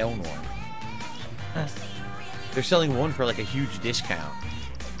 Yeah, I own one. They're selling one for like a huge discount.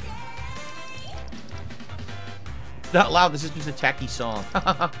 Not loud, this is just a tacky song.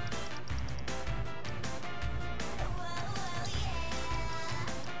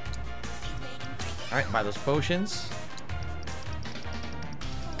 Alright, buy those potions.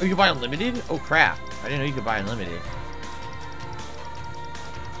 Oh, you can buy unlimited? Oh crap. I didn't know you could buy unlimited.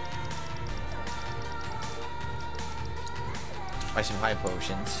 Buy some high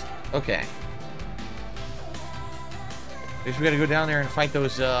potions. Okay. I guess we gotta go down there and fight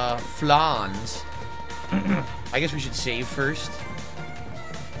those flans. I guess we should save first.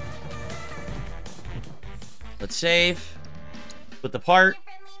 Let's save. Put the part.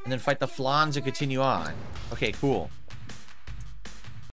 And then fight the flans and continue on. Okay, cool.